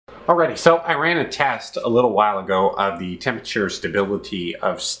Alrighty, so I ran a test a little while ago of the temperature stability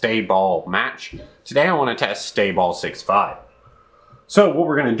of Staball match. Today I want to test Staball 6.5. So what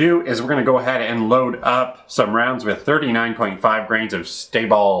we're going to do is we're going to go ahead and load up some rounds with 39.5 grains of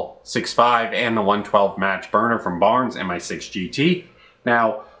Staball 6.5 and the 112 match burner from Barnes and my 6GT.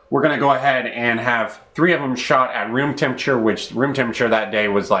 Now we're going to go ahead and have 3 of them shot at room temperature, which room temperature that day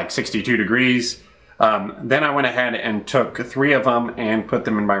was like 62 degrees. Then I went ahead and took 3 of them and put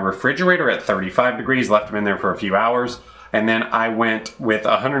them in my refrigerator at 35 degrees, left them in there for a few hours. And then I went with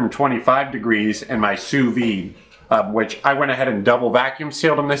 125 degrees in my sous vide, which I went ahead and double vacuum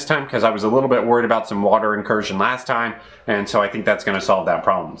sealed them this time because I was a little bit worried about some water incursion last time. And so I think that's going to solve that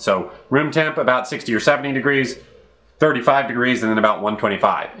problem. So room temp about 60 or 70 degrees, 35 degrees, and then about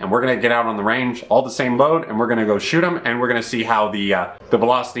 125. And we're going to get out on the range, all the same load, and we're going to go shoot them, and we're going to see how the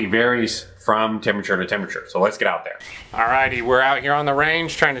velocity varies from temperature to temperature. So let's get out there. Alrighty, we're out here on the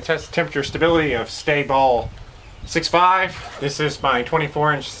range trying to test the temperature stability of Staball 6.5. This is my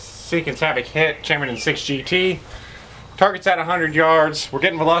 24-inch Seek & Havoc hit, Chamberlain 6GT. Target's at 100 yards. We're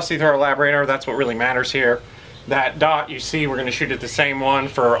getting velocity through our labrator. That's what really matters here. That dot you see, we're going to shoot at the same one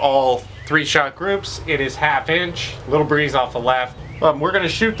for all 3-shot groups. It is ½ inch, little breeze off the left. We're going to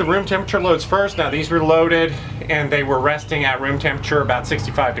shoot the room temperature loads first. Now these were loaded and they were resting at room temperature about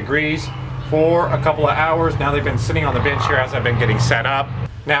 65 degrees for a couple of hours. Now they've been sitting on the bench here as I've been getting set up.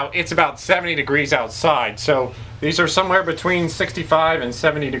 Now it's about 70 degrees outside, so these are somewhere between 65 and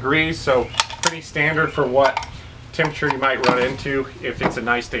 70 degrees, so pretty standard for what temperature you might run into if it's a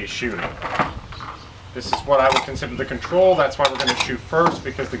nice day shooting. This is what I would consider the control. That's why we're going to shoot first,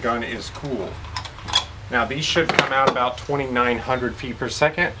 because the gun is cool. Now these should come out about 2,900 feet per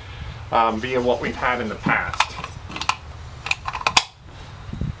second via what we've had in the past.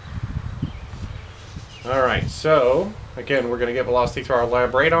 Alright, so again, we're going to get velocity through our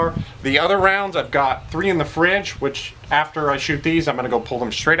lab radar. The other rounds, I've got 3 in the fridge, which after I shoot these, I'm going to go pull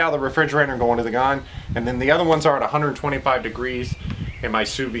them straight out of the refrigerator and go into the gun. And then the other ones are at 125 degrees in my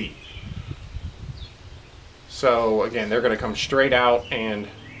sous vide. So again, they're going to come straight out and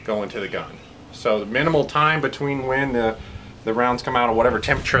go into the gun. So the minimal time between when the rounds come out at whatever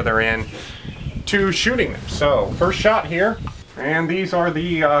temperature they're in to shooting them. So first shot here, and these are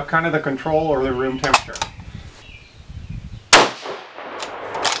the kind of the control or the room temperature.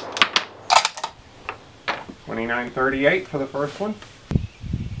 $29.38 for the first one.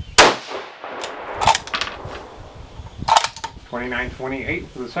 $29.28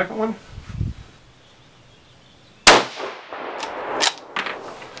 for the second one.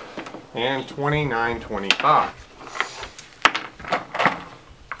 And $29.25.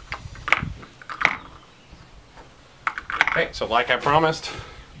 Okay, so like I promised,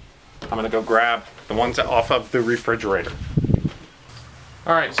 I'm going to go grab the ones off of the refrigerator.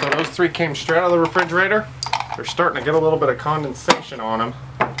 Alright, so those 3 came straight out of the refrigerator. They're starting to get a little bit of condensation on them,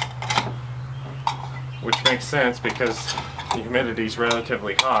 which makes sense because the humidity is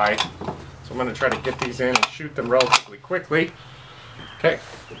relatively high. So I'm going to try to get these in and shoot them relatively quickly. Okay.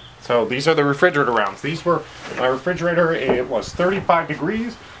 So these are the refrigerator rounds. These were my refrigerator. It was 35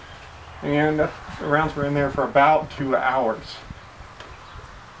 degrees and the rounds were in there for about 2 hours.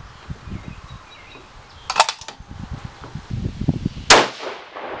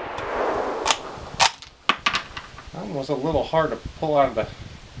 That one was a little hard to pull out of the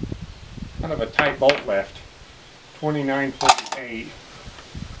kind of a tight bolt lift. 29.48.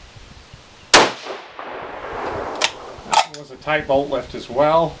 That one was a tight bolt lift as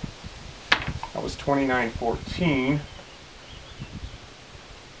well. That was 29.14.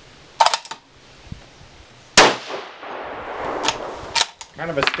 Kind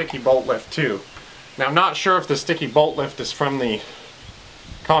of a sticky bolt lift too. Now I'm not sure if the sticky bolt lift is from the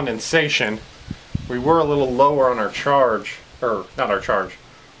condensation. We were a little lower on our charge, or not our charge,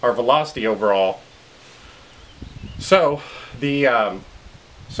 our velocity overall. So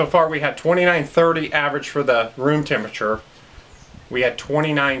so far we had 29.30 average for the room temperature. We had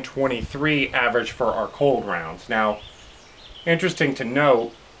 29.23 average for our cold rounds. Now, interesting to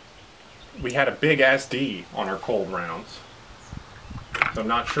note, we had a big SD on our cold rounds. So I'm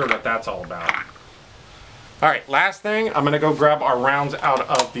not sure what that's all about. Alright, last thing, I'm going to go grab our rounds out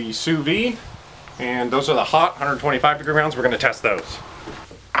of the sous vide. And those are the hot 125 degree rounds. We're going to test those.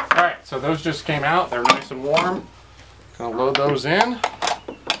 Alright, so those just came out. They're nice and warm. Going to load those in.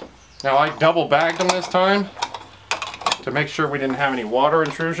 Now I double bagged them this time to make sure we didn't have any water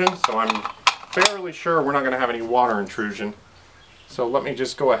intrusion. So I'm fairly sure we're not going to have any water intrusion. So let me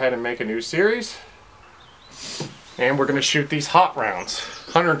just go ahead and make a new series. And we're going to shoot these hot rounds,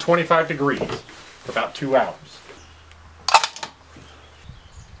 125 degrees, for about 2 hours.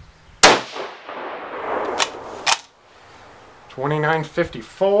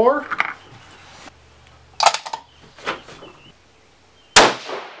 2954.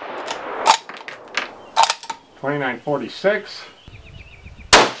 2946.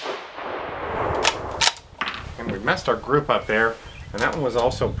 And we messed our group up there, and that one was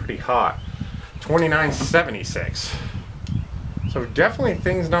also pretty hot. 2976. So definitely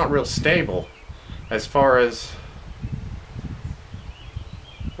things not real stable as far as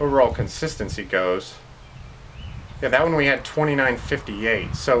overall consistency goes. Yeah, that one we had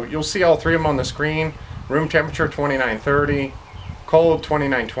 2958. So you'll see all three of them on the screen. Room temperature 2930, cold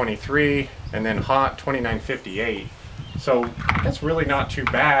 2923, and then hot 2958. So that's really not too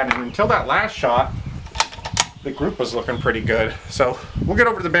bad. And until that last shot, the group was looking pretty good. So we'll get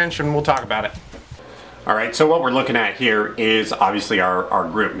over to the bench and we'll talk about it. All right, so what we're looking at here is obviously our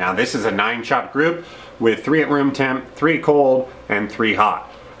group. Now this is a 9-shot group with 3 at room temp, 3 cold, and 3 hot.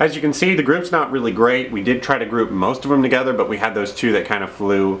 As you can see, the group's not really great. We did try to group most of them together, but we had those 2 that kind of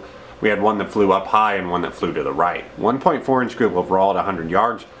flew. We had one that flew up high and one that flew to the right. 1.4-inch group overall at 100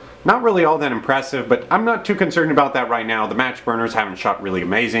 yards. Not really all that impressive, but I'm not too concerned about that right now. The match burners haven't shot really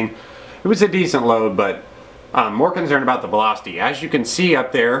amazing. It was a decent load, but more concerned about the velocity. As you can see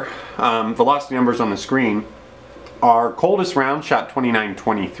up there, velocity numbers on the screen, our coldest round shot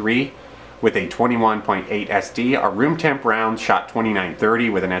 2923 with a 21.8 SD. Our room temp rounds shot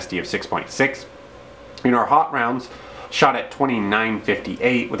 2930 with an SD of 6.6. And our hot rounds shot at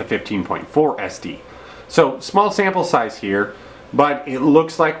 2958 with a 15.4 SD. So small sample size here, but it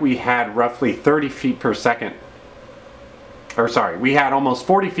looks like we had roughly 30 feet per second, or sorry, we had almost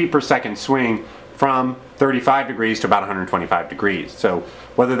 40 feet per second swing from 35 degrees to about 125 degrees. So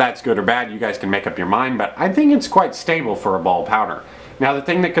whether that's good or bad, you guys can make up your mind, but I think it's quite stable for a ball powder. Now the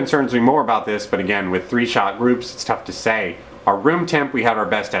thing that concerns me more about this, but again with 3-shot groups, it's tough to say. Our room temp, we had our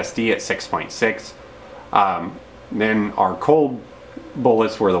best SD at 6.6. Then our cold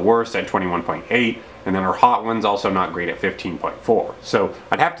bullets were the worst at 21.8, and then our hot ones also not great at 15.4. So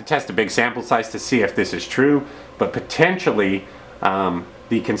I'd have to test a big sample size to see if this is true, but potentially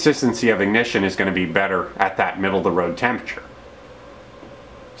the consistency of ignition is going to be better at that middle of the road temperature.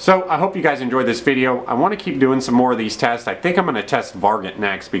 So I hope you guys enjoyed this video. I want to keep doing some more of these tests. I think I'm going to test Varget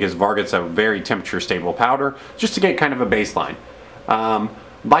next because Varget's a very temperature stable powder, just to get kind of a baseline.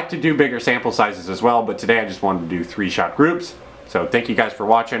 Like to do bigger sample sizes as well, but today I just wanted to do 3-shot groups. So thank you guys for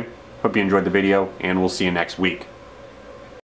watching. Hope you enjoyed the video, and we'll see you next week.